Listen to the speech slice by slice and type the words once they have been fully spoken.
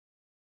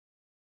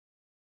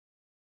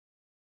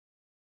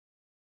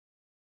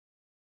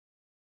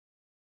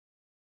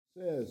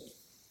says,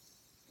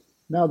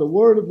 Now the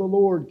word of the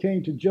Lord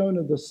came to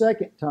Jonah the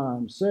second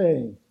time,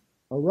 saying,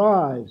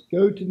 Arise,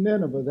 go to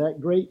Nineveh,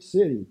 that great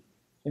city,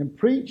 and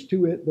preach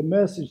to it the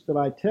message that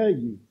I tell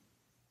you.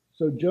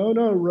 So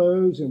Jonah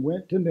arose and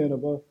went to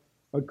Nineveh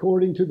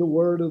according to the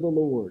word of the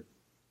Lord.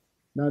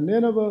 Now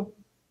Nineveh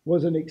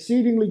was an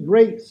exceedingly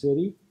great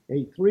city,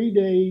 a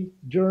 3-day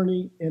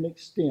journey in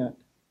extent.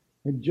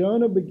 And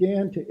Jonah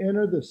began to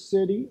enter the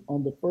city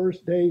on the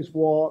first day's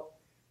walk,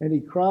 and he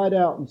cried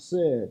out and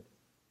said,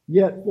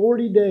 Yet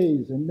 40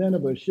 days and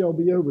Nineveh shall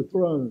be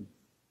overthrown.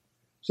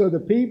 So the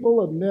people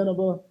of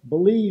Nineveh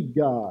believed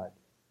God,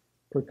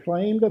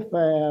 proclaimed a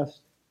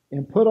fast,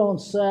 and put on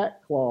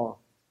sackcloth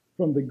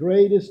from the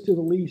greatest to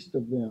the least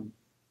of them.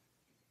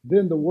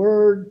 Then the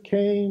word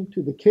came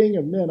to the king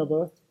of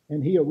Nineveh,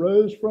 and he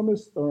arose from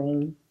his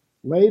throne,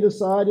 laid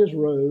aside his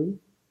robe,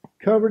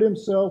 covered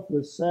himself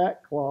with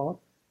sackcloth,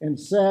 and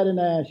sat in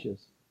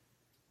ashes.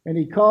 And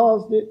he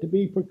caused it to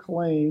be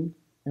proclaimed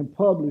and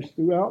published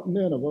throughout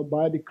Nineveh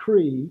by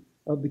decree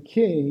of the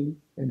king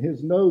and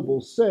his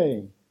nobles,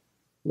 saying,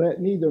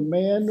 Let neither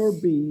man nor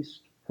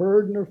beast,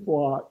 herd nor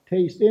flock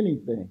taste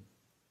anything.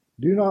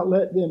 Do not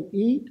let them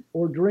eat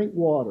or drink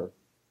water,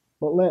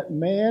 but let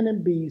man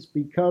and beast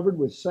be covered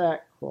with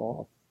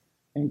sackcloth,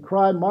 and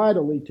cry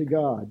mightily to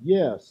God.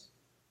 Yes,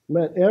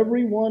 let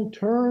every one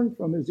turn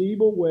from his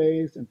evil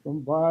ways and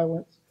from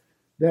violence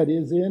that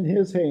is in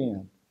his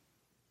hand.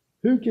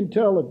 Who can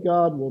tell if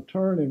God will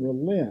turn and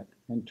relent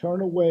and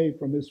turn away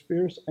from his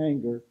fierce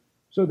anger,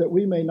 so that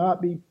we may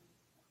not be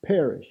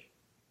perish?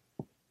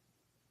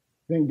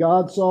 Then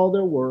God saw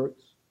their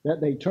works,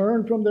 that they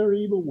turned from their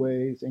evil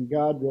ways, and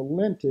God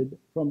relented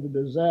from the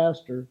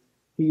disaster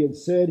he had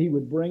said he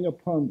would bring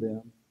upon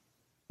them,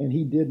 and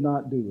he did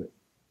not do it.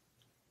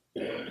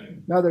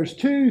 Now there's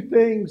two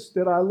things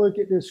that I look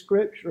at this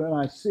scripture and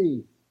I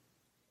see.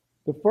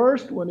 The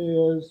first one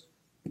is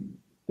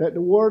that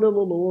the word of the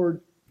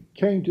Lord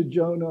came to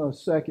Jonah a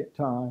second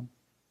time,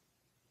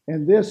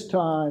 and this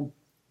time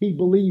he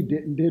believed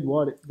it and did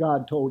what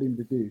God told him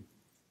to do.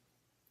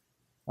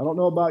 I don't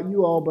know about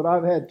you all, but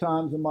I've had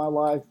times in my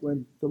life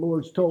when the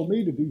Lord's told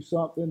me to do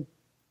something,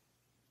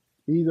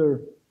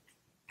 either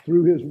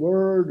through his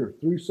word or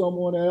through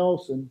someone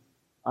else, and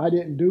I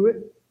didn't do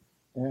it,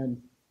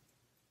 and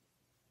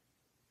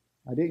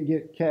I didn't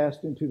get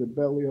cast into the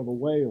belly of a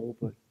whale,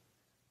 but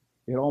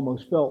it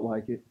almost felt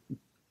like it.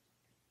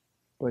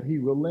 But he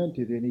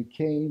relented, and he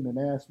came and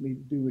asked me to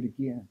do it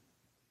again.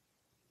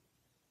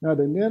 Now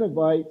the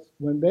Ninevites,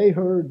 when they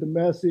heard the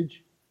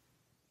message,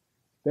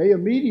 they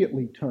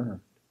immediately turned.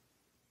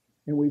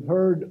 And we've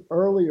heard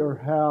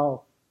earlier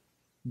how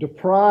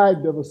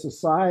deprived of a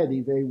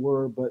society they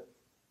were,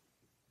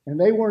 and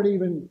they weren't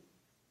even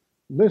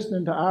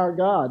listening to our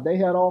God. They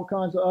had all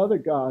kinds of other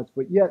gods,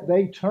 but yet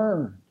they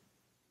turned,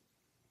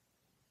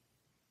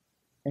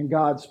 and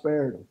God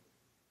spared them.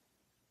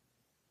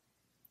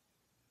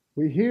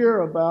 We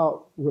hear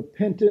about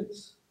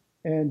repentance,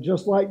 and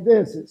just like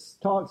this, it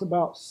talks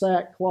about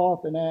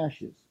sackcloth and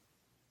ashes.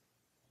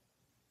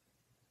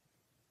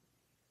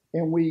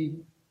 And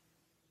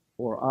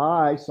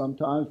I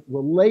sometimes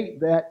relate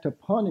that to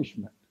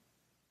punishment.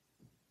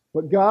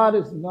 But God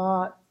is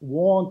not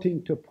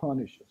wanting to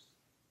punish us.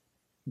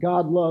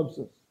 God loves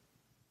us.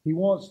 He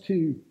wants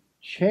to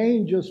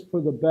change us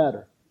for the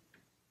better.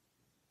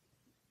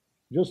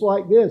 Just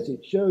like this,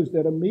 it shows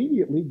that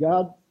immediately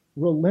God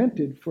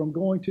relented from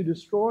going to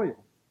destroy them.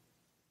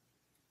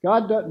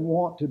 God doesn't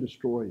want to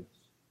destroy us.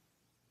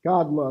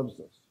 God loves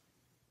us.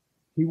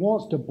 He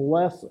wants to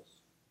bless us.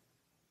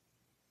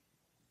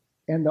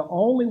 And the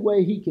only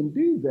way he can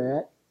do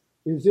that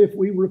is if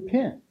we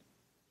repent.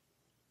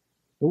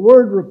 The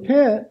word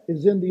repent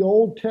is in the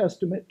Old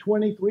Testament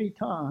 23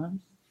 times,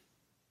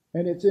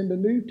 and it's in the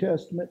New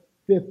Testament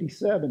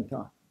 57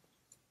 times.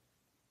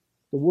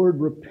 The word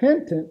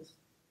repentance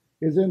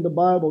is in the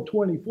Bible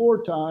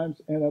 24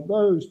 times, and of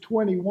those,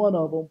 21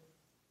 of them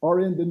are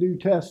in the New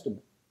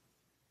Testament.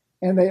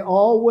 And they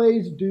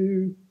always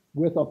do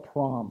with a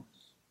promise.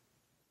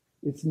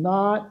 It's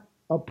not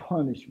a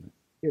punishment,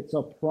 it's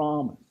a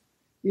promise.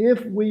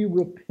 If we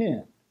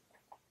repent,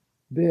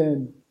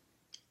 then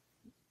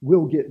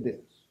we'll get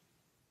this.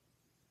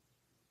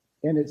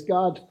 And it's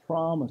God's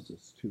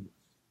promises to us.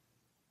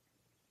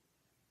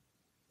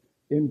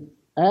 In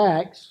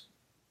Acts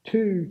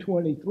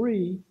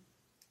 2:23,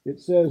 it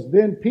says,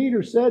 Then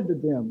Peter said to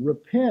them,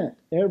 Repent,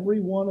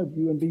 every one of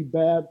you, and be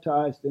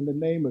baptized in the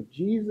name of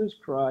Jesus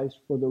Christ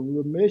for the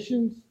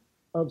remissions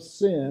of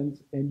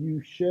sins, and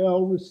you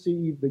shall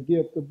receive the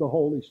gift of the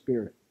Holy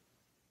Spirit.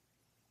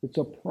 It's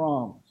a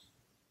promise.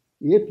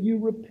 If you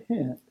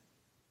repent,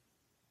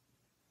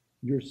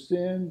 your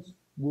sins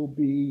will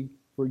be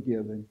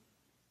forgiven,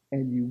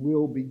 and you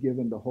will be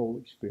given the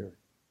Holy Spirit.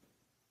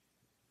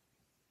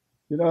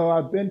 You know,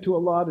 I've been to a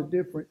lot of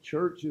different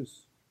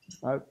churches.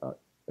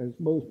 As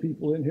most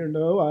people in here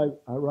know,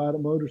 I ride a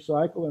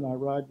motorcycle, and I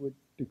ride with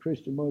the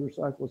Christian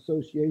Motorcycle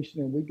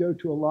Association, and we go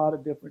to a lot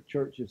of different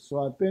churches.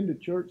 So I've been to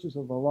churches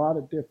of a lot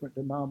of different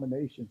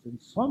denominations, and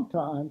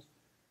sometimes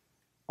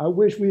I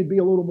wish we'd be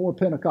a little more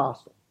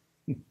Pentecostal.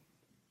 You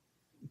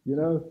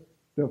know,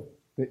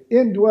 the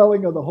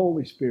indwelling of the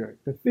Holy Spirit,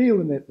 the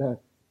feeling it, the,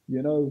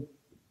 you know,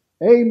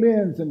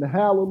 amens and the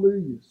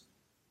hallelujahs.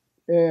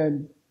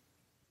 And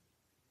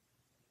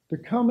to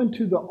come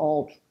into the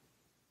altar.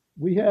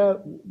 We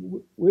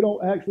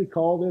don't actually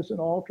call this an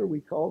altar,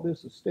 we call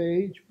this a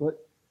stage, but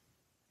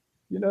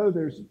you know,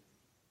 there's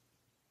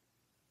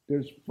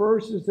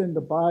verses in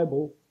the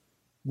Bible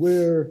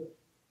where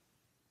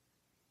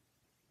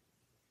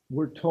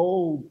we're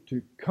told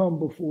to come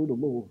before the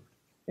Lord.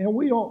 And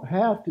we don't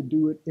have to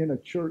do it in a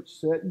church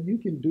setting. You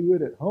can do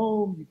it at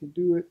home, you can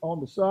do it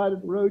on the side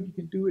of the road, you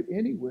can do it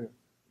anywhere.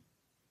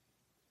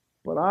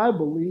 But I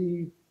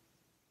believe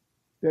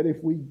that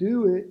if we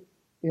do it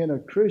in a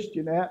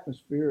Christian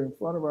atmosphere in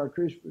front of our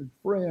Christian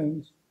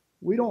friends,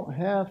 we don't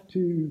have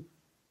to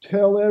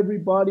tell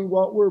everybody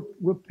what we're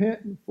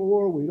repenting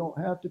for. We don't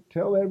have to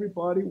tell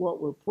everybody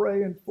what we're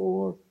praying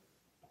for.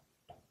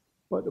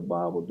 But the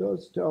Bible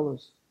does tell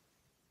us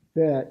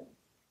that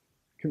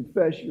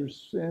confess your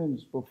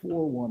sins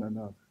before one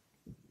another.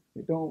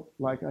 It don't,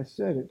 like I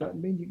said, it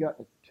doesn't mean you got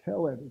to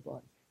tell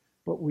everybody.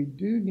 But we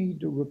do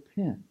need to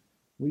repent.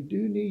 We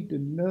do need to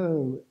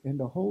know, and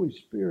the Holy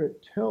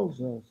Spirit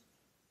tells us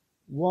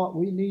what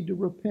we need to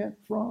repent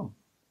from.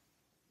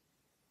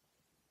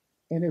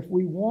 And if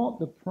we want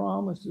the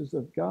promises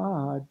of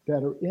God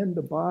that are in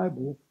the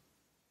Bible,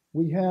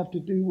 we have to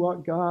do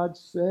what God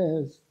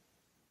says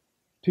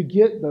to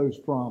get those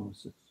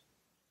promises.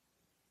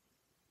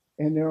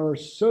 And there are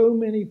so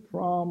many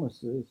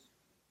promises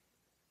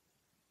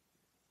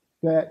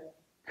that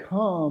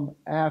come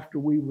after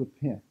we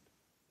repent.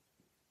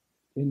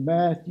 In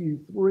Matthew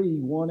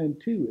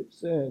 3:1-2, it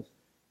says,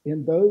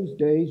 in those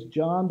days,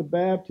 John the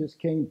Baptist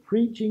came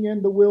preaching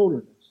in the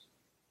wilderness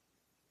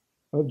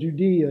of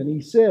Judea, and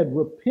he said,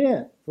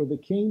 repent, for the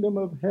kingdom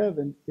of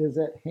heaven is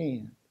at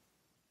hand.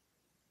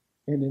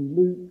 And in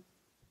Luke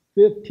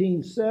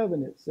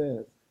 15:7, it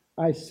says,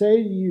 I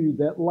say to you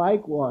that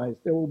likewise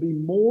there will be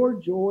more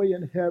joy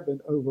in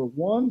heaven over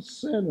one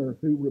sinner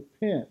who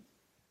repents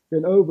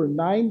than over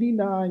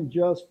 99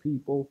 just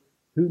people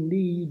who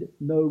need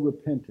no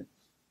repentance.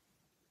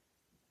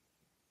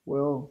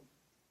 Well,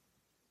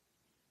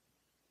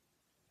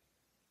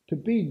 to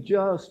be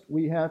just,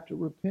 we have to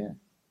repent.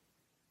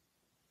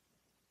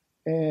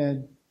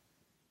 And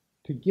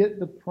to get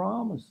the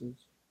promises,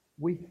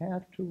 we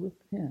have to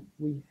repent.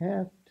 We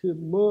have to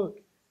look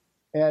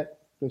at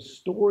the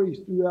stories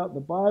throughout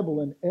the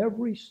Bible, and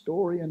every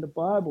story in the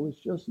Bible is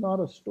just not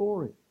a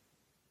story.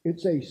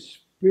 It's a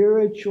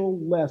spiritual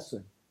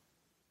lesson.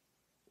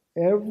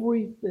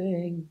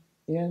 Everything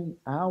in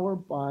our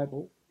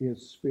Bible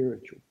is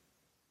spiritual.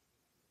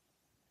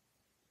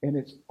 And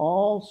it's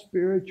all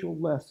spiritual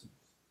lessons.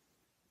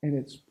 And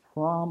it's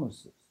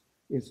promises.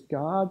 It's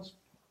God's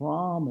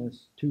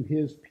promise to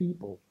his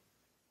people,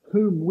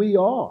 whom we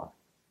are.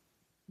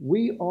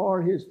 We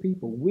are his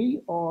people.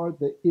 We are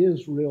the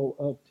Israel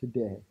of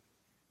today.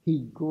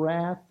 He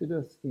grafted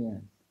us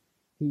in.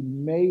 He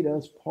made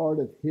us part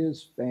of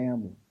his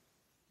family.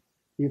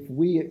 If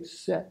we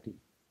accept him,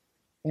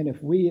 and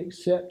if we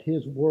accept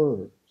his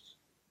words.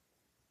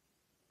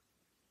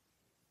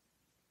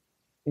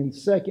 In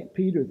 2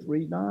 Peter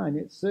 3:9,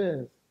 it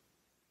says,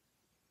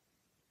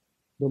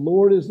 the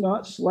Lord is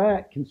not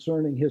slack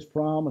concerning his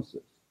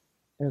promises,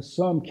 as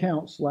some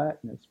count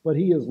slackness, but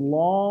he is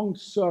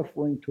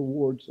long-suffering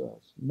towards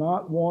us,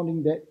 not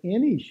wanting that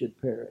any should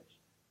perish,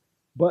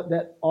 but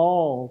that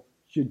all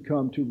should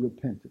come to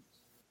repentance.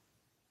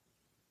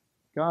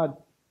 God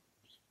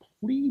is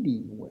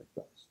pleading with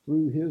us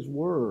through his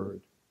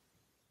word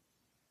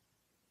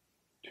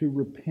to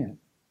repent,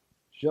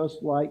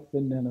 just like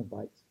the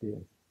Ninevites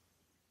did.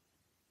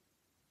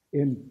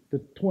 In the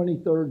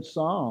 23rd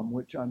Psalm,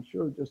 which I'm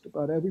sure just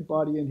about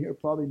everybody in here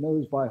probably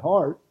knows by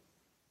heart,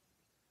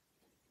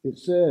 it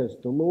says,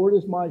 the Lord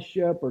is my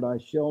shepherd, I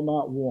shall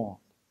not want.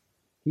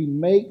 He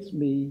makes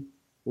me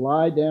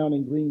lie down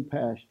in green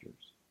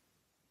pastures.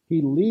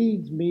 He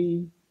leads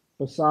me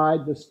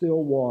beside the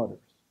still waters.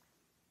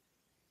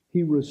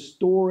 He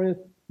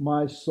restoreth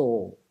my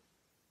soul.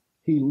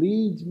 He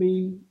leads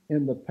me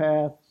in the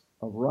paths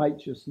of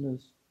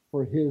righteousness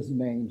for his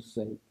name's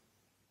sake.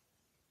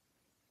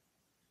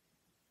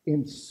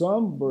 In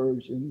some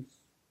versions,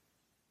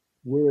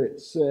 where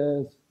it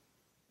says,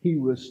 he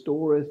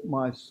restoreth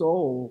my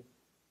soul,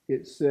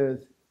 it says,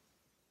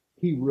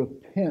 he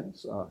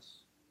repents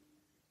us.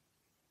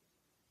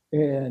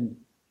 And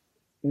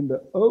in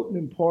the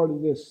opening part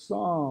of this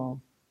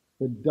psalm,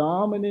 the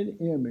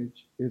dominant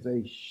image is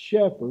a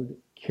shepherd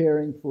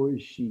caring for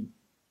his sheep.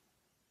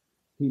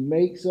 He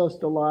makes us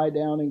to lie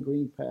down in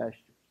green pastures.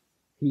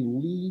 He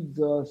leads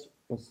us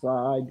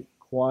beside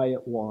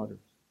quiet waters.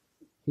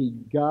 He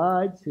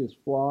guides his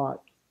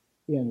flock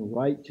in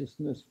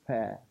righteousness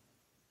path.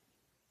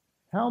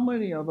 How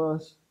many of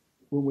us,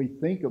 when we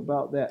think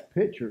about that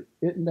picture,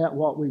 isn't that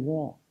what we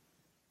want?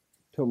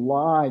 To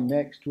lie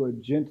next to a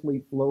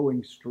gently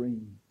flowing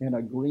stream in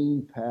a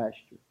green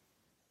pasture.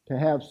 To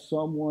have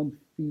someone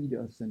feed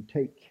us and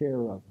take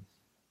care of us.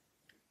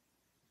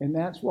 And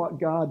that's what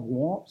God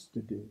wants to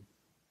do.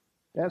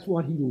 That's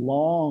what he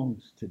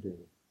longs to do.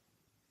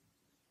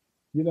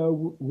 You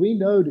know, we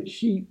know that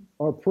sheep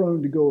are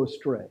prone to go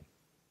astray.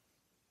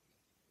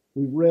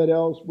 We've read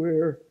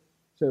elsewhere,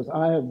 it says,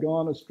 I have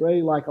gone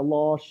astray like a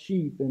lost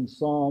sheep in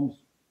Psalms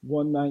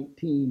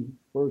 119,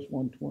 verse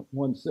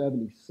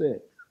 176.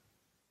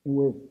 And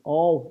we're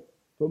all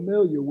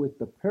familiar with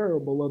the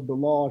parable of the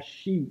lost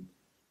sheep,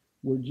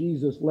 where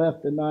Jesus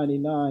left the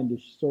 99 to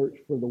search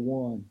for the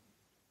one.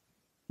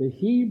 The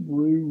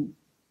Hebrew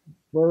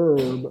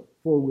verb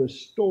for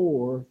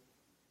restore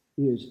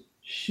is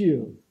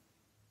shiv.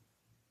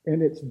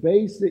 In its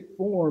basic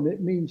form,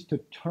 it means to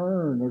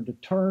turn or to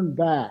turn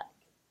back,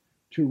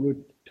 to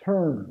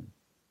return.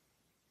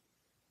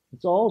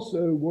 It's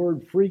also a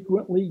word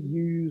frequently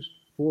used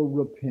for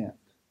repent.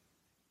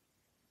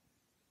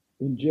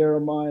 In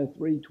Jeremiah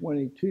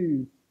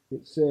 3:22,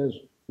 it says,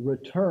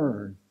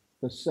 return,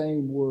 the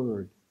same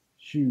word,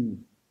 shuv.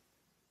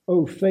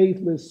 O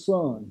faithless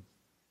sons,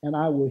 and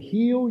I will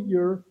heal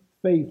your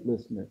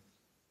faithlessness.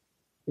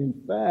 In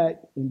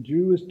fact, in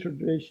Jewish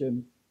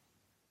tradition,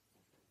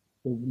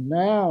 the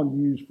noun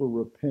used for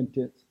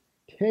repentance,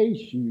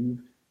 teshuv,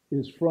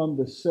 is from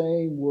the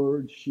same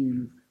word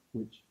shuv,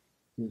 which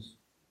is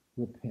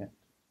repent.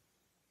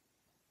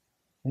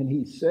 And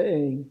he's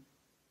saying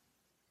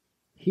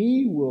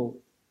he will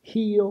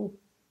heal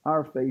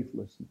our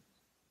faithlessness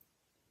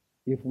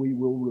if we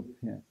will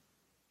repent.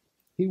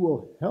 He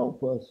will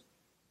help us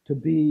to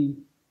be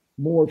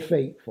more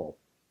faithful.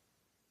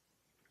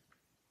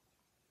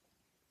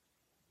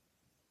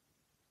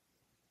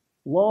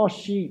 Lost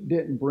sheep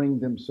didn't bring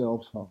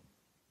themselves home.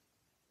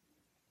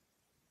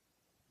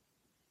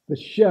 The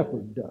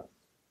shepherd does.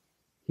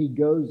 He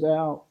goes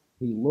out,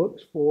 he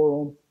looks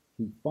for them,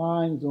 he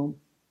finds them,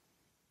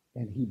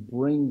 and he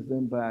brings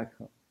them back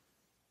home.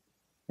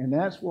 And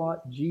that's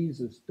what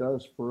Jesus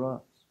does for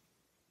us.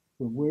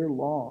 When we're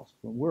lost,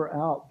 when we're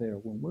out there,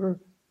 when we're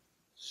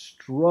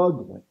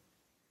struggling,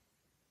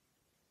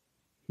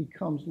 he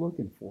comes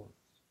looking for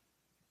us.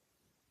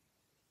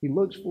 He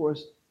looks for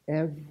us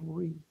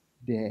every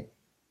day.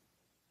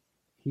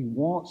 He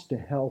wants to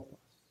help us.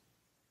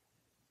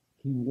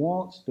 He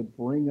wants to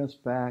bring us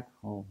back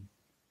home.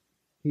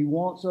 He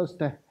wants us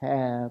to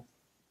have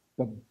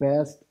the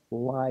best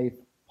life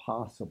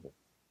possible.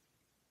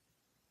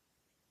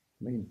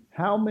 I mean,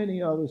 how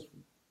many of us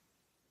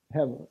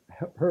have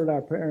heard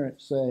our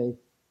parents say,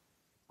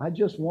 I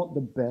just want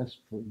the best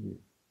for you?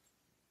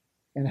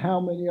 And how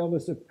many of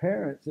us as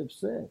parents have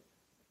said,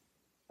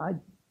 I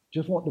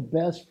just want the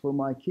best for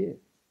my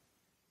kids.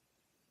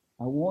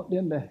 I want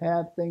them to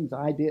have things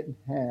I didn't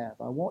have.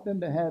 I want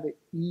them to have it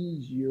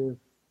easier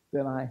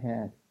than I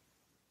had.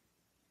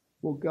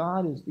 Well,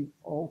 God is the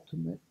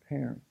ultimate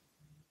parent.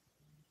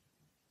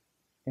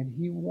 And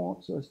he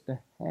wants us to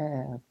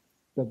have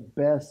the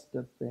best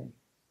of things.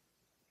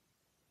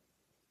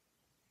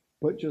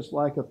 But just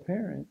like a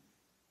parent,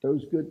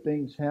 those good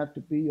things have to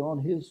be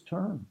on his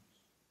terms.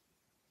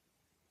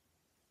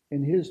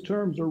 And his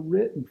terms are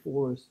written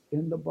for us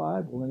in the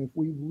Bible. And if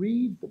we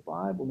read the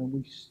Bible and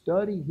we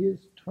study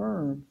his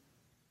terms,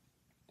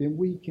 then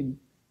we can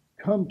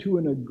come to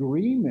an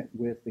agreement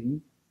with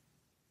him,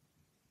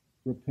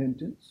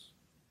 repentance,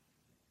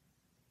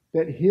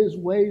 that his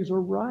ways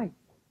are right,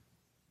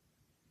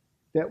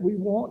 that we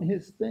want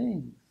his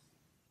things,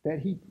 that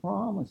he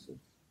promises.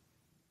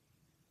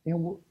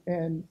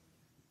 And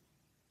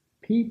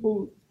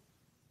people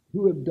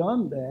who have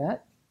done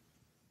that,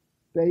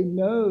 they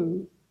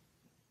know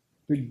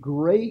the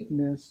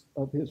greatness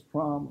of his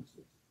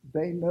promises.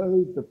 They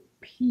know the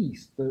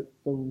peace, the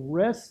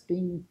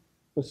resting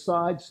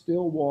beside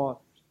still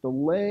waters, the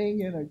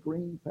laying in a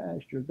green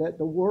pasture that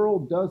the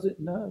world doesn't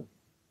know.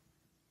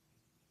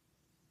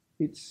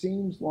 It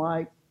seems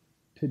like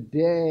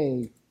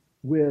today,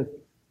 with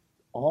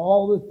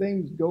all the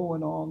things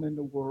going on in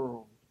the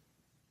world,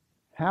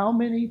 how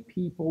many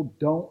people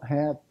don't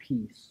have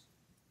peace?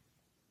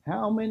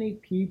 How many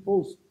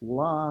people's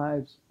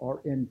lives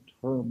are in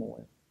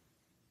turmoil?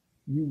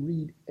 You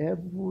read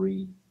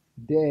every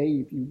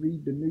day, if you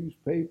read the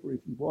newspaper,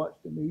 if you watch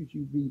the news,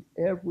 you read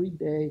every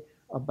day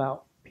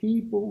about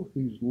people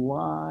whose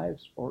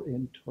lives are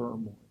in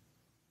turmoil.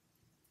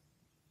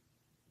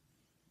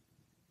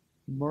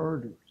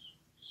 Murders,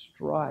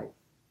 strife,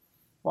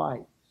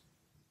 fights,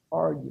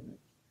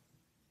 arguments,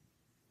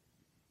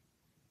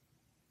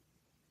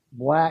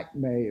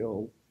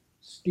 blackmail,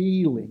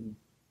 stealing.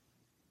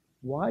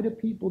 Why do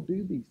people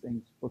do these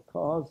things?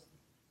 Because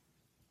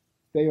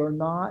they are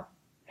not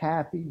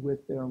happy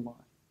with their life.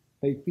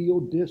 They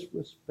feel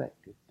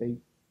disrespected.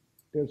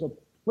 There's a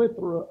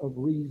plethora of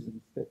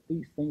reasons that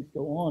these things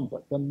go on,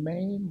 but the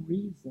main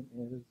reason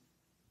is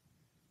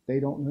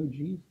they don't know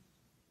Jesus.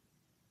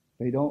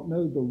 They don't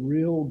know the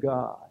real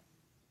God.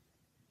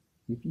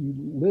 If you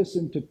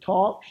listen to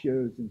talk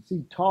shows and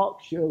see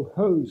talk show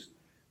hosts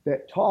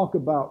that talk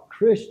about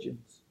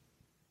Christians,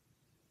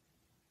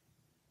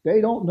 they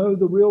don't know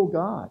the real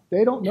God.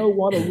 They don't know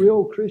what a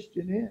real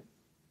Christian is.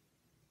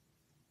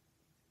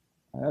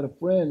 I had a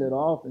friend that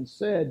often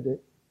said that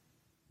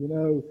You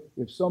know,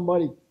 if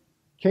somebody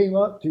came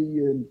up to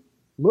you and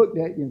looked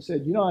at you and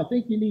said, you know, I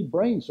think you need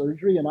brain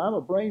surgery, and I'm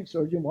a brain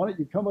surgeon. Why don't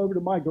you come over to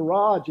my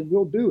garage and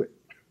we'll do it?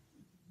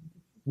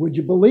 Would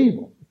you believe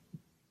them?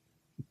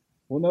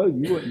 Well, no,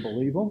 you wouldn't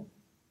believe them.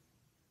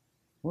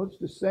 Well, it's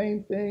the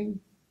same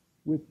thing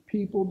with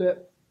people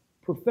that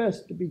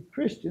profess to be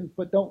Christians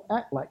but don't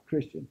act like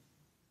Christians.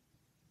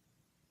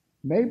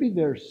 Maybe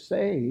they're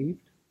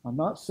saved. I'm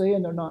not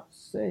saying they're not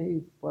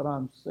saved, but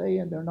I'm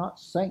saying they're not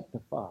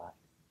sanctified.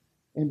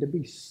 And to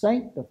be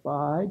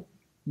sanctified,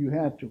 you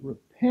have to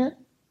repent,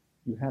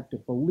 you have to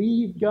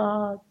believe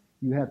God,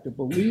 you have to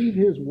believe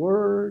His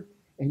Word,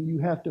 and you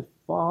have to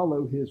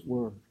follow His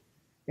Word.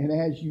 And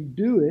as you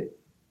do it,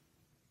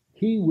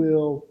 He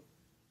will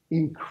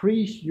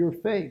increase your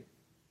faith.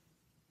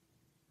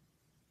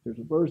 There's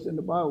a verse in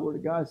the Bible where the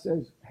guy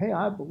says, hey,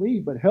 I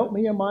believe, but help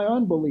me in my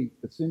unbelief.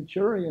 The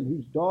centurion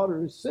whose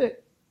daughter is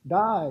sick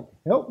died.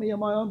 Help me in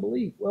my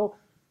unbelief. Well,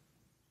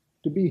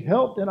 to be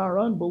helped in our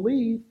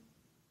unbelief,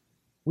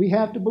 we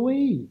have to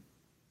believe.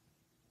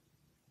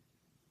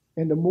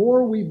 And the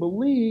more we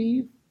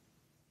believe,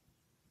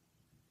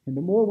 and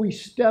the more we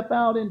step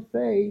out in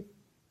faith,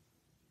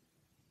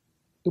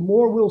 the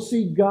more we'll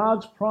see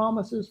God's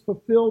promises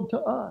fulfilled to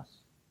us.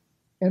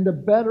 And the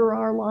better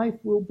our life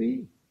will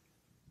be.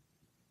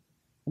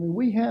 I mean,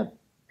 we have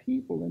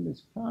people in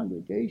this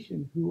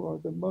congregation who are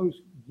the most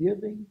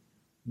giving,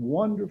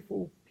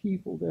 wonderful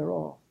people there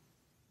are.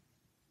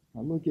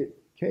 I look at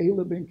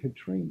Caleb and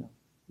Katrina,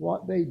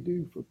 what they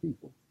do for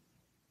people.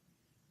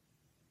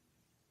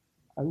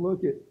 I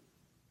look at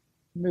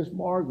Miss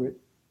Margaret,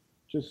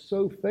 just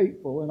so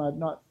faithful, and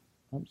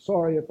I'm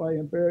sorry if I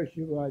embarrass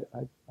you,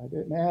 I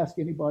didn't ask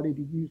anybody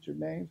to use their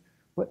names,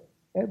 but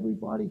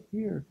everybody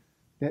here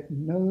that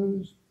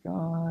knows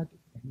God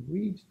and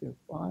reads their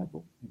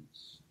Bible and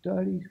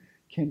studies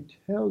can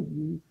tell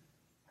you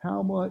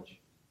how much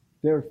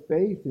their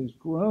faith has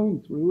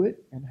grown through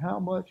it and how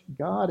much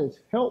God has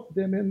helped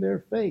them in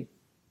their faith.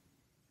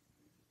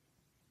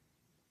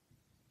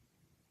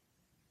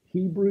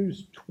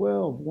 Hebrews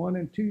 12, 1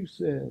 and 2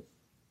 says,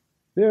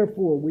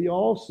 therefore we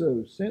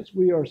also, since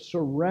we are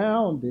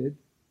surrounded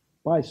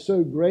by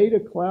so great a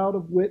cloud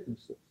of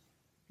witnesses,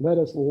 let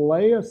us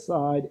lay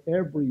aside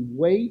every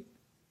weight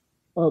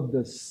of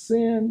the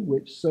sin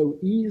which so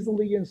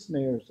easily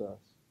ensnares us.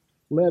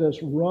 Let us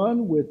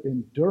run with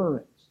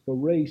endurance the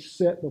race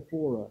set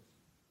before us,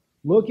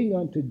 looking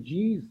unto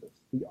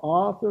Jesus, the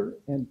author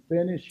and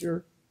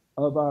finisher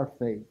of our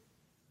faith.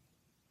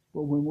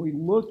 But when we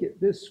look at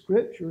this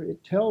scripture,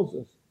 it tells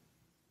us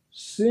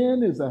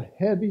sin is a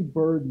heavy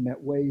burden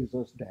that weighs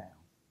us down.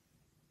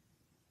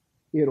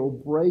 It'll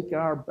break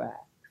our backs.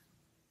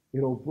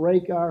 It'll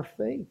break our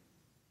faith.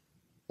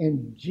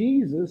 And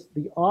Jesus,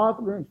 the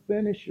author and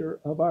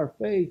finisher of our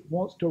faith,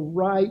 wants to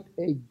write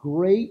a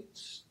great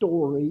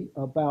story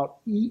about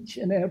each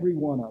and every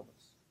one of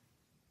us.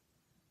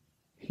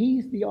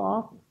 He's the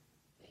author.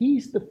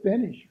 He's the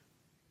finisher.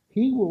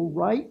 He will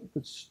write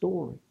the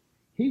story.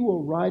 He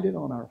will write it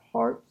on our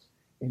hearts,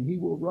 and He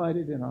will write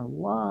it in our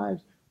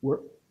lives where,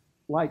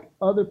 like,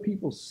 other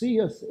people see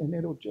us, and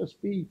it'll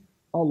just be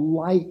a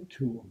light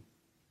to them.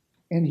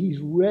 And He's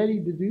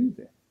ready to do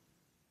that.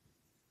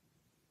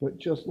 But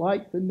just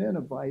like the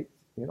Ninevites,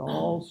 it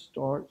all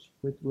starts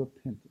with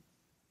repentance.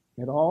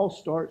 It all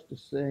starts to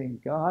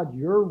saying, God,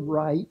 you're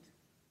right,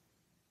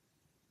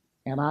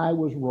 and I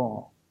was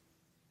wrong.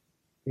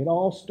 It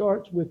all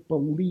starts with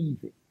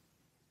believing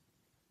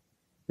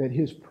that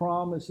His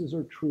promises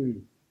are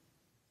true.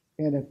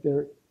 And if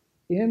they're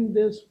in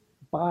this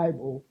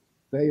Bible,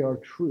 they are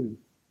true.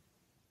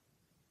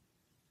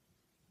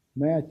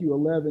 Matthew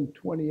 11,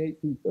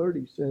 28 through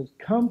 30 says,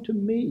 come to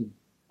me,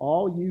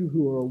 all you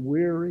who are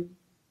weary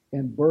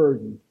and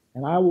burdened,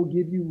 and I will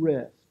give you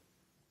rest.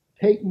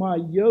 Take my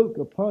yoke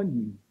upon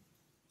you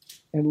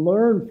and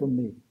learn from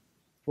me,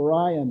 for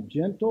I am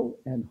gentle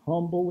and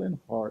humble in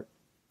heart,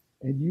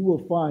 and you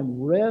will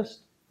find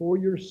rest for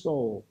your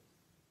soul.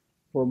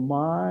 For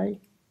my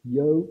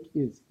yoke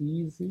is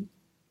easy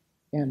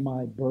and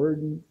my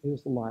burden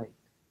is light.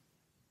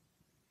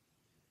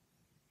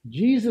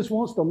 Jesus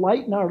wants to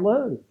lighten our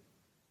load.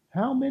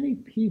 How many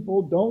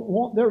people don't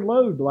want their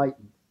load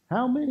lightened?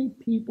 How many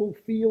people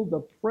feel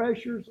the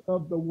pressures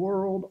of the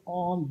world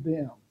on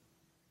them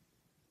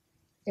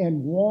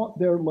and want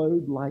their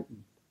load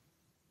lightened?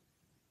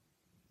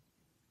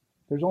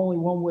 There's only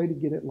one way to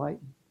get it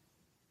lightened,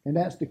 and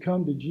that's to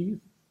come to Jesus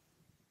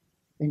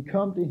and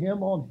come to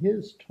Him on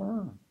His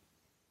terms.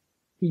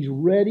 He's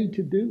ready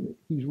to do it.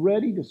 He's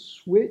ready to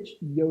switch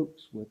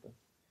yokes with us.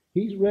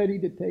 He's ready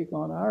to take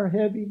on our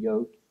heavy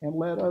yoke and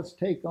let us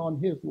take on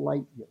His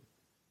light yoke.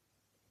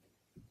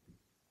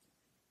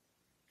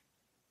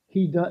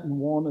 He doesn't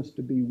want us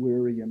to be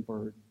weary and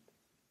burdened.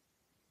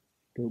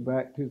 Go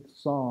back to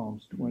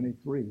Psalms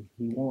 23.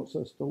 He wants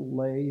us to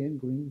lay in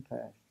green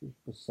pastures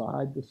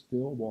beside the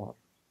still waters.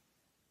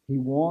 He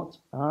wants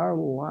our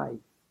life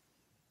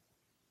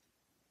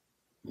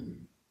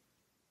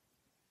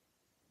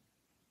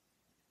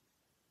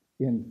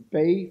in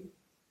faith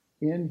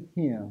in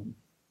Him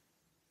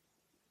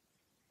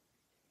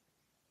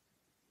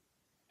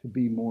to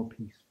be more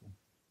peaceful.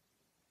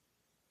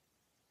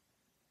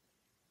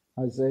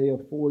 Isaiah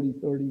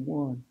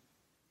 40:31.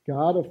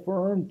 God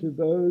affirmed to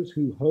those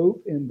who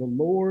hope in the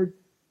Lord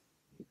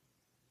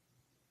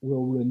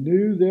will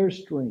renew their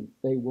strength.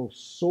 They will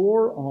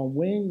soar on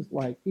wings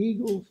like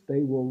eagles.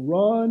 They will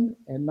run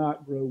and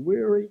not grow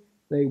weary.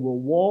 They will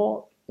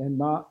walk and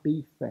not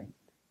be faint.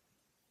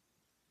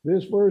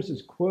 This verse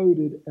is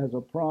quoted as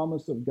a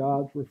promise of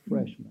God's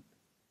refreshment.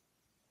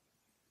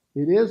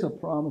 It is a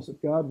promise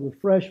of God's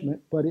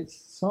refreshment, but it's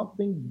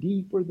something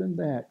deeper than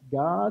that.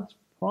 God's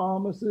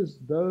promises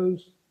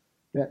those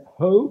that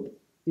hope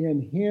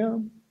in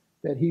Him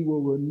that He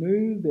will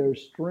renew their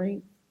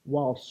strength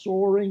while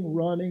soaring,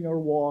 running, or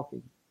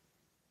walking.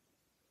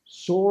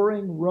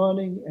 Soaring,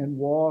 running, and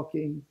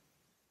walking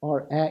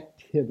are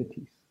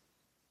activities.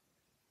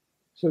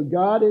 So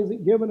God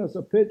isn't giving us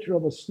a picture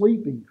of a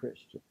sleeping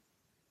Christian.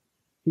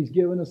 He's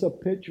given us a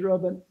picture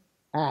of an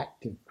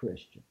active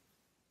Christian.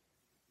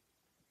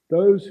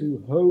 Those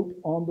who hope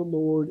on the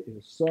Lord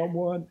is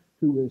someone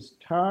who is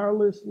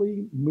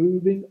tirelessly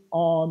moving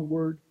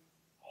onward,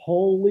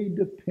 wholly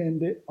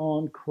dependent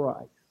on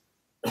Christ.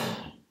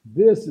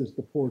 This is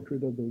the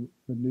portrait of the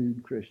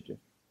renewed Christian.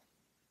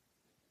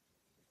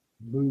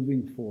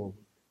 Moving forward,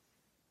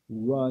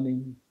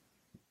 running,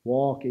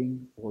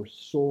 walking, or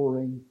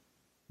soaring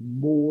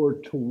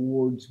more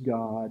towards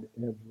God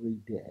every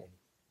day.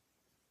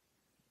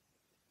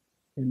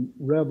 In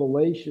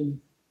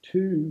Revelation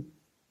 2,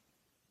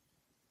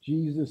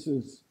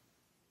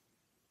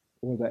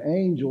 the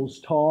angels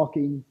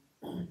talking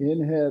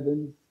in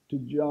heaven to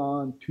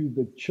John, to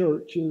the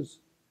churches,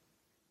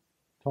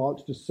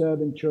 talks to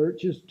 7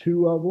 churches,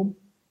 2 of them,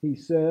 he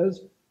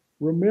says,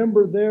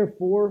 remember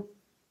therefore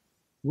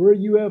where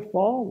you have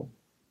fallen.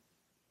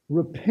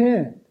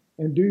 Repent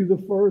and do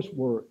the first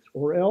works,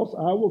 or else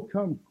I will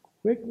come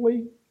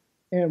quickly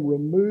and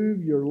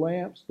remove your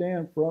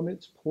lampstand from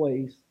its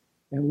place,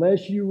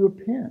 unless you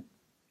repent.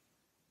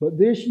 But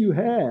this you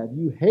have,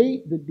 you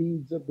hate the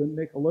deeds of the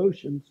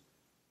Nicolaitans,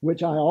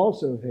 which I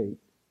also hate.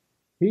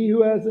 He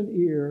who has an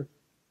ear,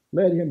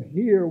 let him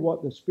hear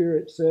what the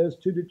Spirit says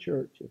to the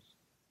churches.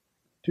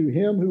 To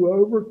him who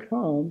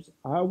overcomes,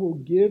 I will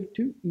give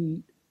to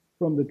eat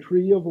from the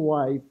tree of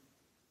life,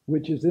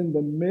 which is in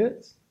the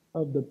midst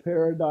of the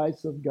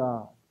paradise of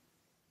God.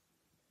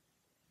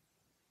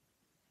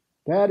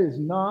 That is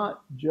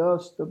not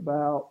just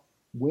about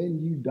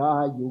when you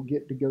die, you'll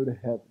get to go to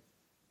heaven.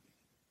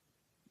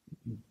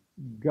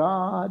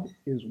 God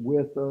is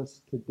with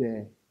us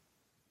today.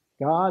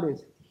 God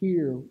is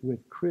here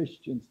with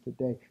Christians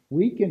today.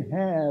 We can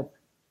have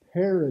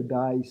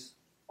paradise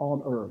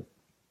on earth.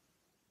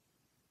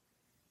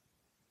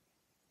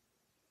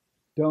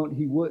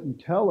 He wouldn't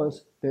tell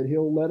us that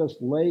He'll let us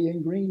lay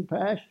in green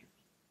pastures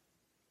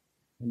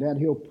and that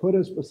He'll put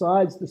us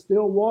beside the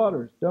still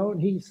waters.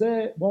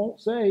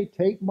 Won't say,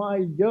 take my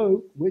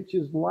yoke, which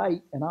is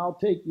light, and I'll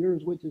take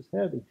yours, which is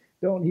heavy.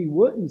 He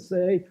wouldn't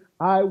say,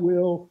 I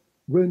will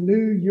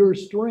renew your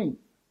strength.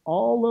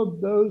 All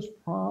of those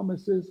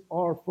promises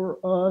are for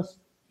us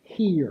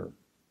here,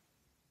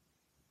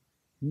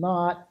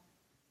 not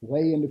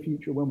way in the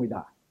future when we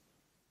die.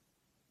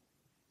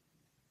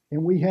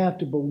 And we have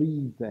to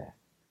believe that.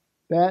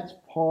 That's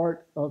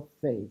part of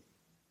faith.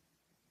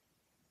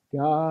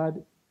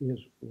 God is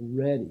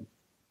ready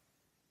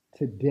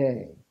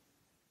today.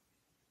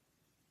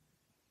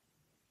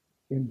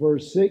 In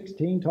verse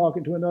 16,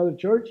 talking to another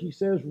church, he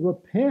says,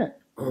 repent,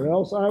 or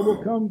else I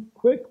will come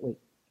quickly.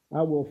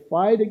 I will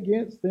fight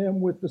against them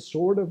with the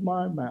sword of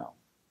my mouth.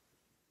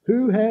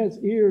 Who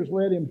has ears,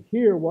 let him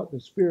hear what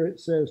the Spirit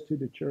says to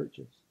the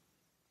churches.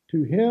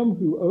 To him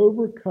who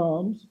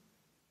overcomes,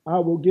 I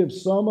will give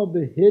some of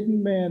the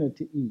hidden manna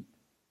to eat.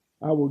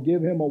 I will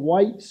give him a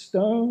white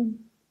stone,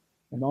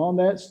 and on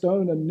that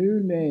stone a new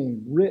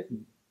name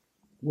written,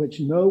 which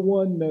no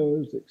one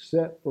knows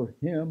except for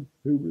him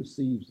who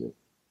receives it.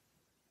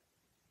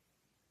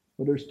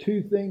 But there's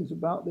 2 things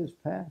about this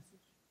passage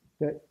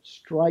that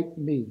strike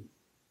me.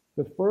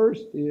 The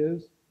first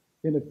is,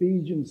 in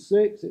Ephesians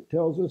 6, it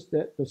tells us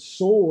that the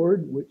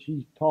sword, which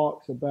he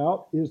talks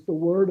about, is the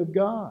Word of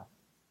God.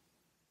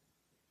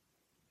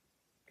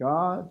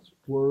 God's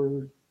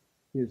Word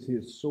is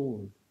His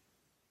sword.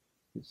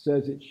 It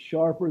says it's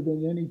sharper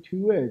than any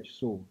 2-edged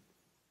sword.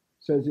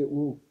 It says it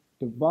will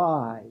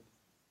divide,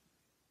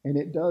 and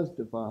it does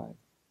divide.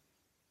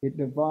 It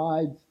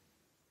divides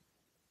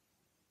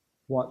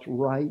what's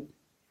right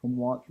from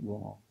what's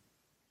wrong.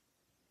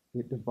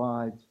 It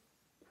divides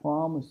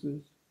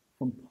promises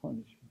from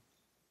punishments.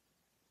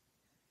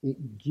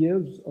 It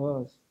gives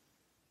us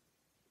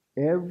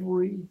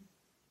every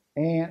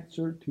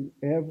answer to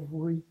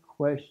every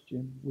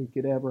question we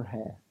could ever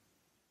have.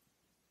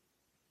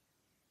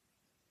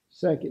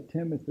 2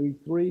 Timothy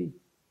 3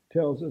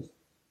 tells us,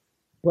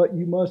 but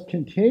you must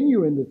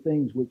continue in the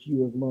things which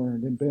you have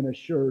learned and been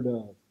assured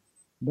of,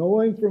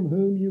 knowing from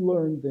whom you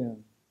learned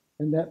them,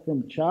 and that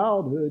from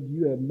childhood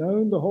you have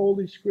known the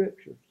Holy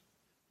Scriptures,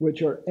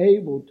 which are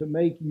able to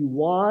make you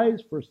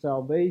wise for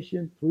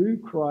salvation through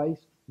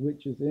Christ,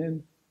 which is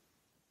in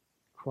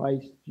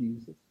Christ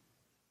Jesus.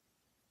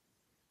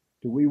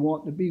 Do we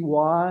want to be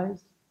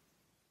wise?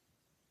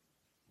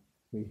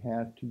 We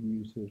have to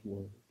use his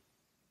word.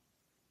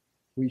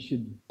 We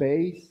should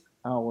base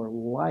our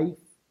life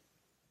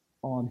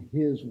on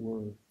his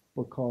word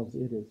because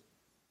it is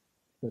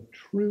the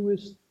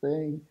truest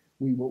thing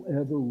we will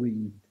ever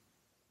read.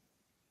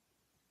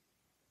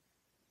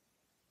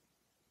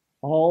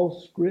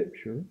 All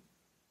scripture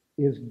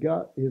is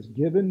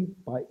given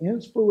by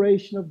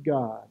inspiration of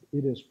God.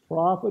 It is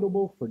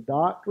profitable for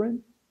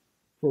doctrine,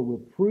 for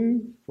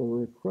reproof,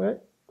 for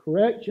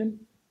correction,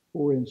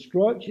 for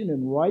instruction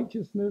in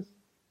righteousness,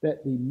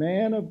 that the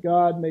man of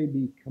God may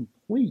be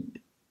complete,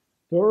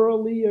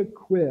 thoroughly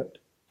equipped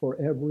for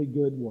every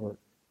good work.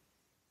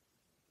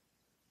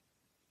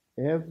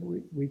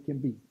 We can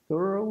be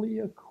thoroughly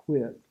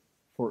equipped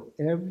for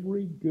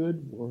every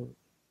good work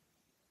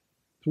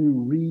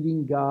through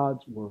reading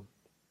God's word.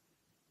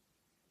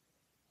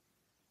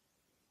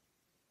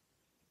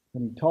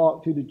 When he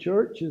talked to the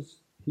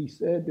churches, he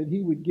said that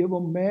he would give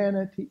them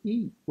manna to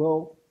eat.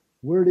 Well,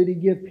 where did he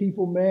give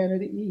people manna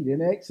to eat?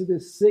 In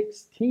Exodus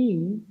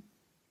 16,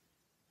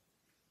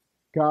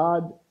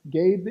 God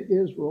gave the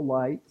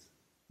Israelites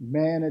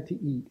manna to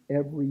eat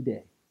every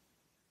day.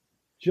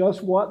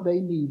 Just what they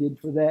needed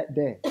for that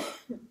day.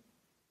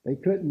 They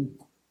couldn't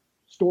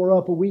store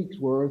up a week's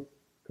worth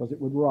because it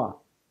would rot.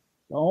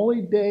 The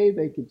only day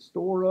they could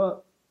store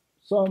up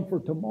some for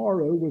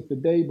tomorrow was the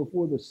day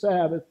before the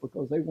Sabbath,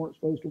 because they weren't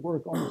supposed to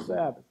work on the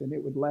Sabbath, and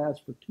it would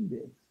last for 2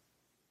 days.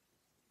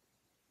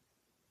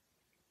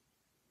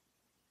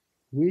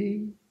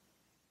 We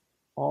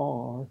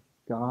are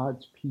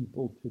God's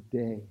people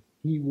today.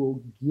 He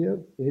will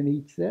give, and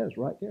he says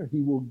right there,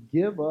 he will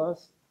give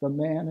us the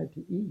manna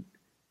to eat.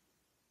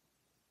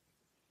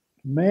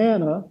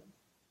 Manna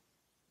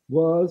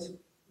was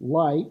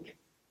like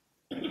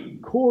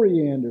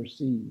coriander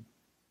seed,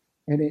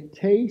 and it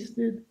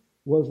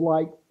was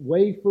like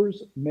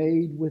wafers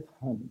made with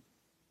honey.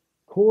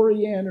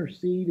 Coriander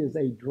seed is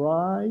a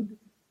dried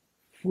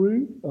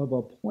fruit of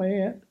a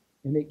plant,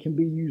 and it can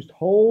be used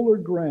whole or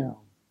ground.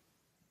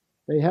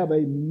 They have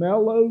a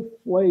mellow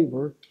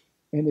flavor,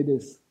 and it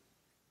is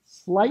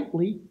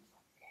slightly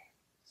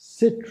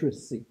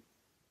citrusy,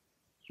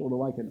 sort of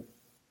like a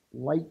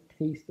light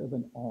taste of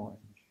an orange.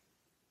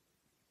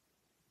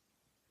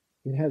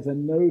 It has a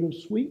note of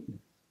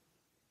sweetness.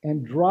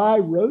 And dry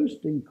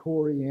roasting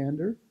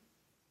coriander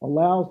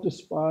allows the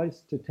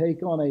spice to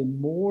take on a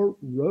more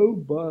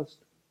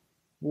robust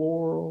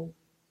floral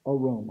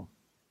aroma.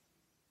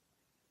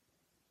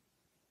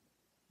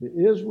 The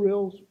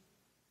Israelites,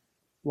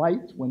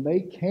 when they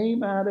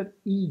came out of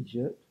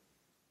Egypt,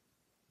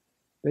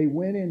 they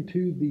went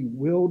into the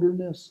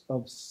wilderness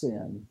of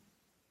sin.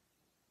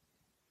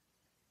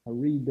 I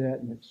read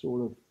that and it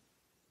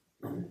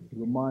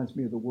reminds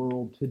me of the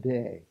world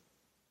today.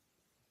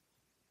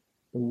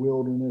 The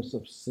wilderness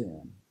of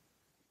sin.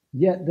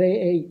 Yet they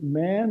ate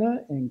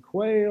manna and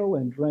quail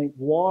and drank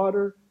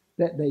water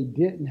that they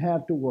didn't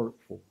have to work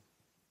for.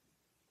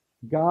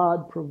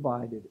 God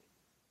provided it.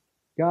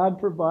 God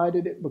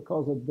provided it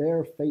because of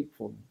their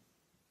faithfulness.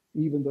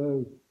 Even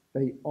though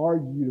they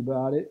argued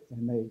about it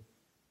and they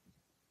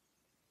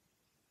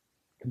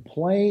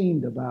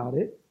complained about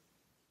it,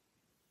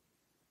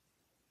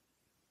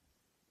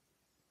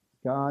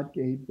 God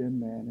gave them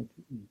manna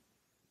to eat.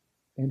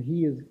 And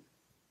he has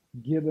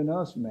given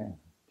us manna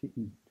to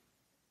eat.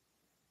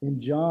 In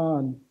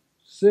John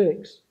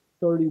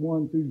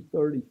 6:31 through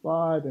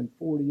 35 and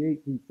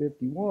 48 through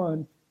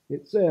 51,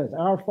 it says,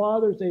 "Our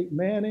fathers ate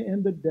manna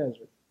in the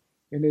desert,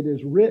 and it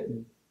is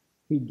written,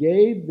 he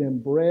gave them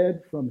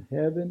bread from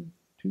heaven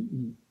to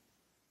eat."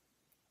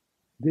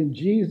 Then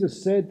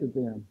Jesus said to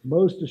them,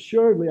 "Most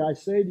assuredly I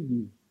say to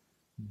you,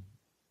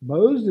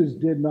 Moses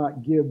did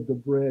not give the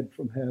bread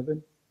from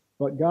heaven,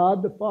 but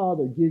God the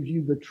Father gives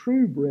you the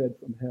true bread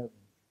from heaven.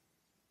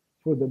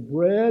 For the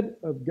bread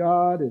of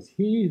God is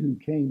he who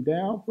came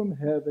down from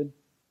heaven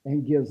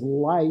and gives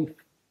life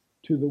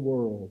to the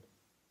world."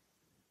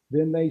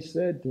 Then they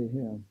said to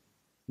him,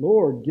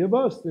 "Lord, give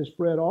us this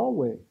bread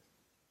always."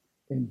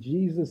 And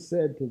Jesus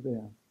said to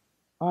them,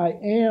 "I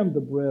am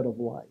the bread of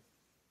life.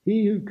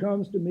 He who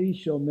comes to me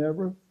shall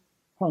never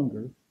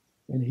hunger,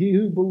 and he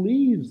who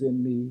believes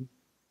in me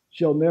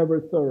shall never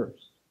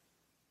thirst.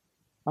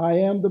 I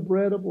am the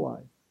bread of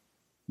life.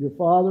 Your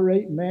father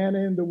ate manna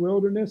in the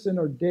wilderness and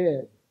are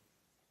dead.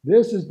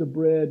 This is the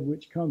bread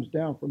which comes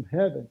down from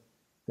heaven,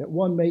 that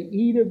one may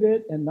eat of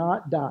it and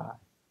not die.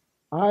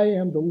 I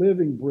am the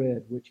living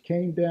bread which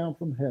came down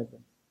from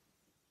heaven.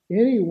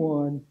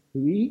 Anyone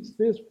who eats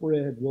this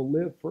bread will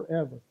live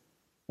forever.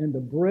 And the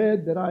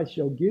bread that I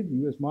shall give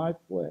you is my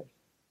flesh,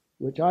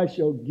 which I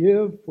shall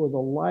give for the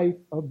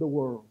life of the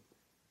world."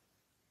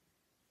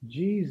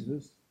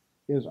 Jesus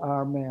is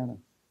our manna,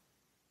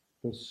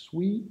 the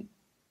sweet,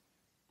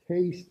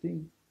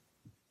 tasting,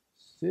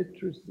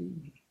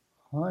 citrusy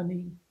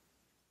honey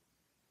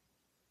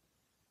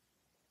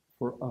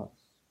for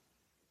us.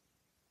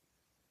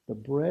 The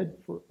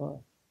bread for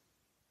us.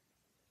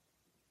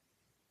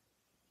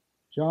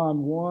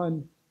 John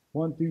 1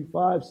 1 through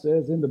 5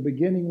 says, in the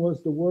beginning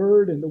was the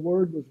Word, and the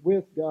Word was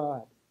with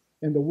God,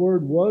 and the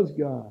Word was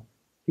God.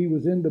 He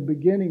was in the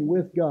beginning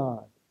with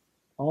God.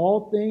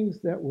 All things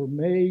that were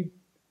made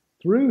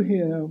through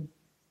him,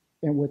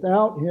 and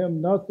without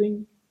him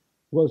nothing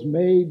was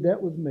made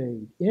that was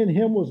made. In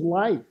him was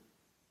life,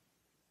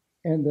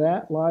 and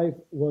that life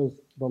was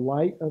the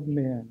light of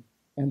men.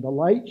 And the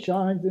light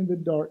shines in the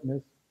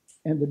darkness,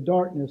 and the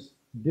darkness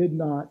did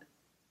not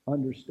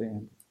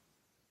understand it.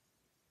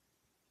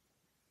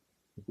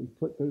 If we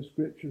put those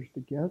scriptures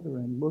together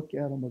and look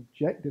at them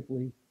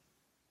objectively,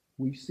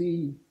 we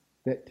see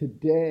that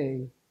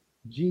today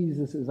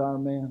Jesus is our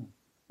manna.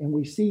 And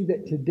we see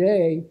that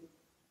today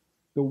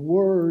the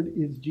Word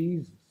is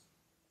Jesus.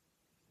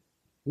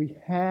 We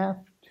have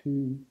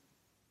to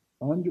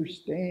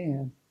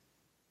understand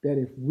that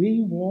if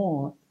we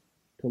want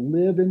to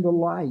live in the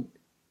light,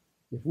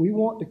 if we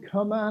want to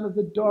come out of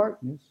the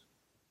darkness,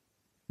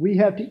 we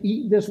have to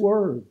eat this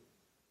Word.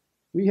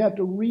 We have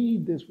to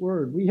read this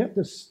Word. We have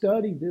to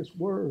study this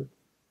Word.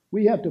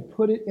 We have to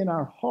put it in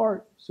our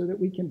heart so that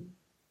we can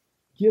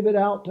give it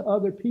out to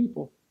other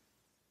people.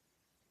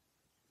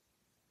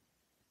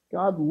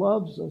 God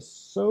loves us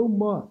so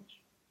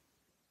much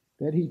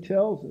that he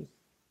tells us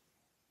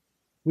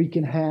we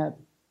can have it.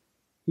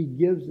 He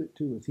gives it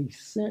to us. He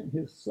sent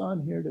his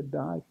Son here to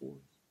die for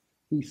us.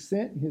 He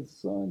sent his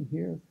Son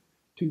here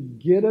to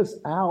get us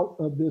out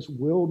of this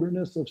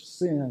wilderness of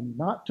sin,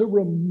 not to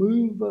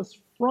remove us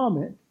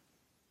from it,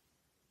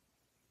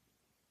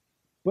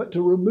 but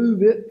to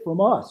remove it from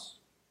us,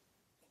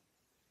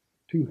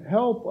 to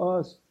help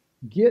us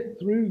get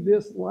through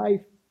this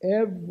life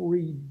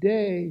every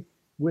day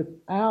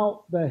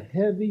without the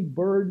heavy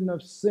burden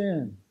of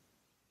sin.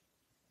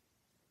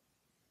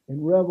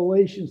 In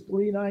Revelation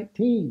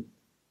 3:19,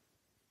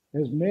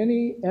 as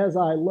many as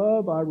I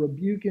love, I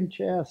rebuke and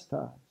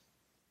chastise.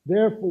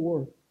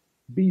 Therefore,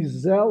 be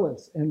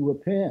zealous and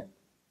repent.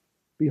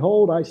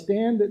 Behold, I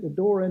stand at the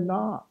door and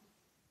knock.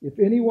 If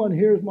anyone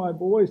hears my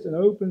voice and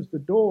opens the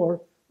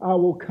door, I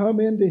will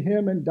come into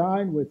him and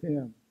dine with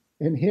him,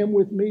 and him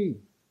with me.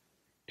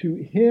 To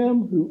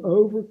him who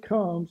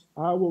overcomes,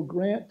 I will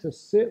grant to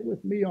sit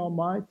with me on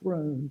my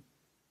throne,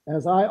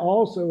 as I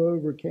also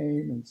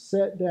overcame and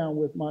sat down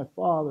with my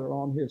Father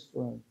on his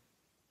throne.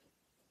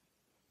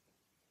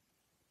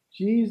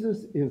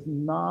 Jesus is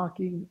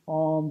knocking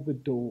on the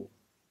door.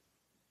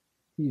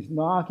 He's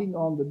knocking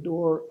on the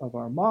door of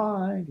our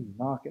mind. He's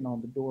knocking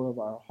on the door of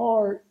our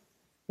heart.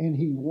 And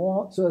he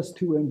wants us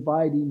to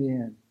invite him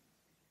in.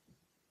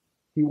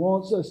 He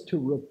wants us to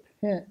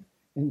repent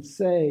and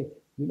say,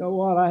 you know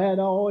what, I had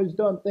always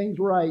done things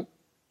right,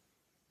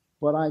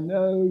 but I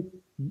know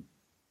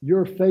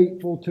you're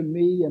faithful to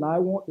me, and I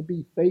want to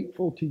be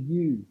faithful to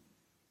you.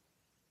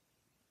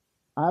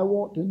 I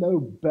want to know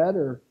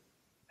better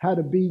how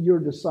to be your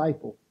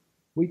disciple.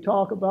 We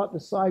talk about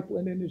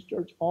discipling in this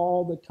church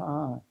all the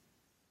time.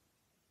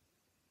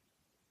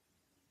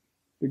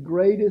 The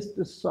greatest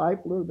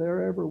discipler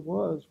there ever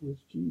was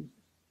Jesus.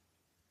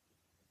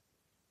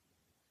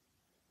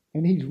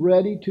 And he's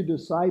ready to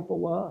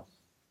disciple us.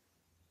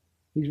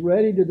 He's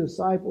ready to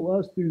disciple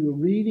us through the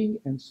reading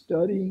and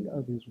studying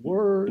of his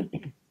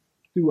word,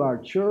 through our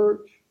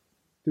church,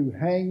 through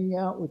hanging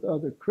out with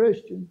other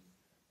Christians.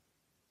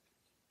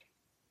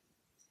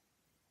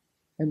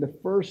 And the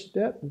first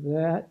step of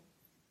that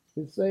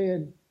is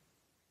saying,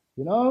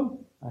 you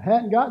know, I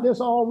hadn't got this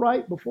all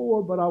right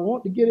before, but I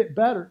want to get it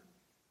better.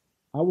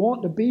 I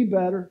want to be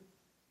better.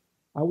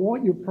 I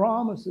want your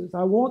promises.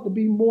 I want to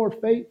be more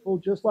faithful,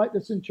 just like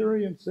the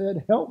centurion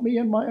said, help me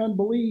in my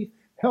unbelief.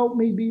 Help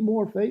me be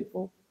more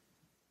faithful.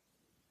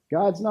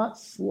 God's not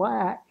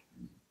slack.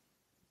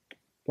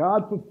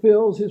 God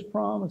fulfills his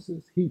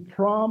promises. He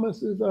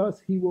promises us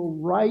he will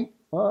write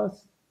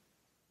us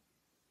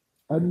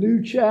a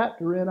new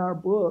chapter in our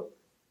book.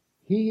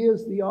 He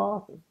is the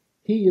author.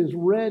 He is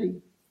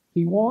ready.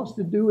 He wants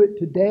to do it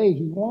today.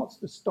 He wants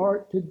to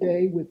start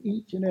today with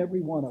each and every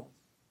one of us.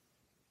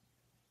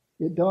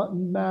 It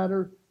doesn't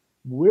matter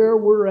where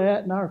we're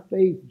at in our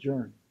faith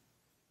journey.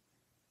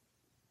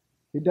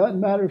 It doesn't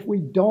matter if we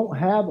don't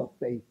have a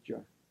faith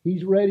journey.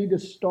 He's ready to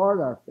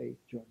start our faith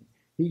journey.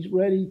 He's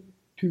ready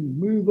to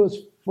move us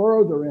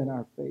further in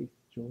our faith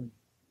journey.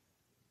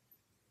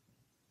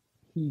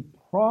 He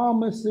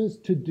promises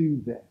to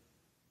do that.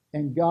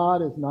 And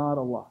God is not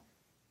a liar.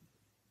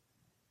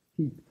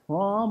 He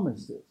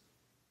promises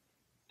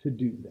to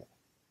do that.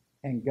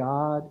 And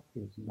God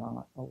is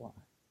not a liar.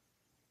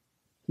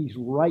 He's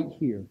right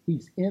here.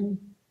 He's in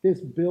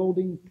this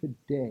building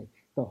today.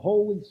 The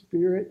Holy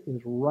Spirit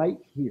is right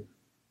here.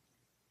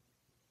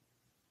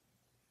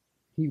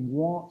 He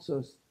wants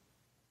us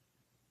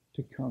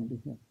to come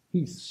to him.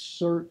 He's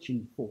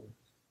searching for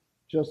us,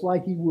 just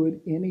like he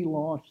would any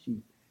lost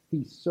sheep.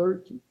 He's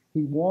searching.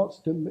 He wants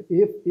to,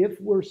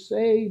 if we're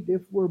saved,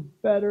 if we're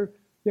better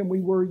than we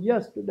were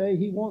yesterday,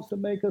 he wants to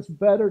make us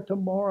better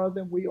tomorrow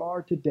than we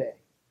are today.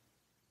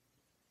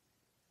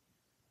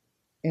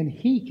 And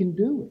he can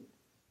do it.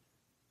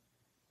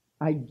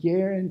 I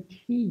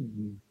guarantee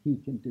you he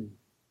can do it.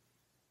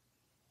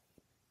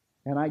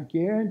 And I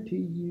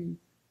guarantee you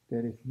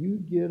that if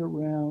you get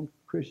around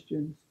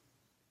Christians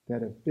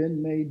that have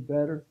been made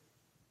better,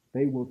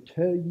 they will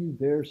tell you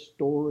their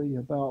story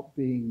about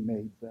being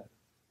made better.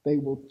 They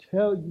will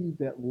tell you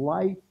that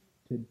life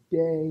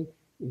today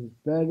is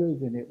better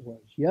than it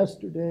was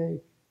yesterday.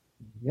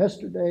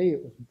 Yesterday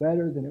it was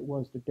better than it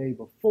was the day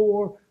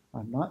before.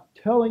 I'm not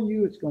telling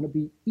you it's going to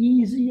be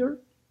easier,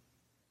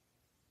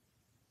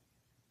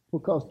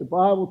 because the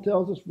Bible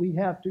tells us we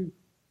have to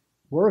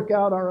work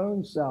out our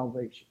own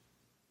salvation.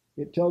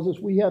 It tells us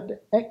we have to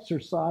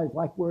exercise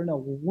like we're an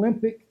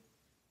Olympic,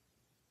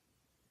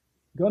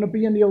 going to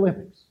be in the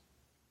Olympics.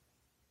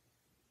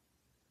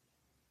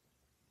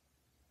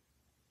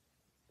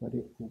 But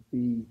it will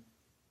be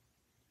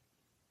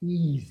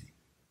easy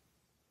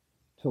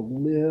to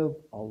live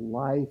a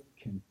life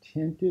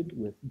contented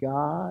with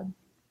God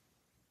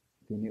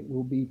than it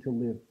will be to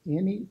live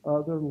any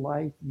other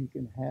life you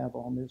can have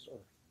on this earth.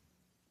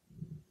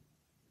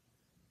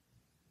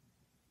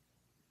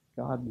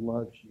 God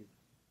loves you.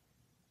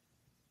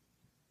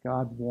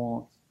 God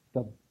wants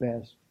the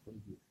best for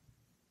you.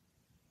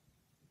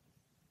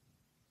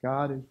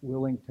 God is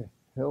willing to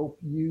help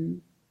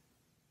you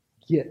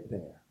get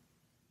there.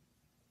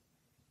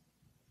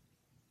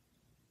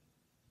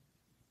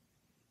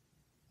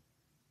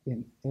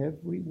 In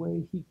every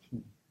way he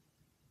can.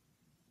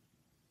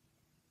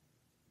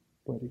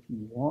 But if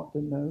you want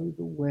to know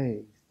the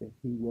ways that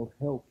he will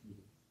help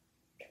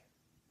you,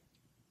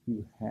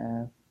 you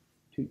have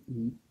to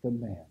eat the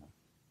manna.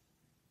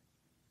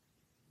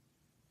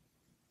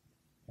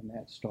 And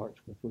that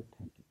starts with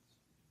repentance.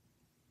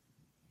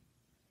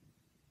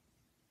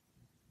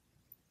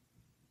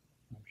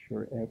 I'm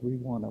sure every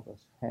one of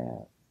us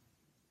have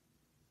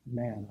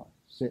manna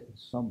sitting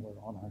somewhere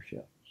on our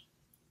shelves.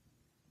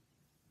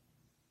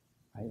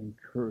 I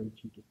encourage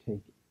you to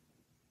take it.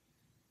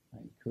 I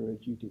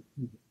encourage you to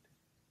eat it.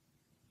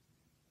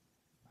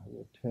 I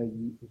will tell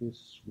you it is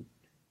sweet.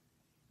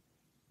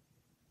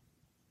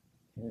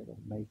 And it'll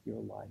make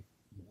your life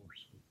more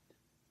sweet.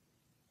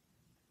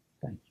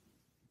 Thank you.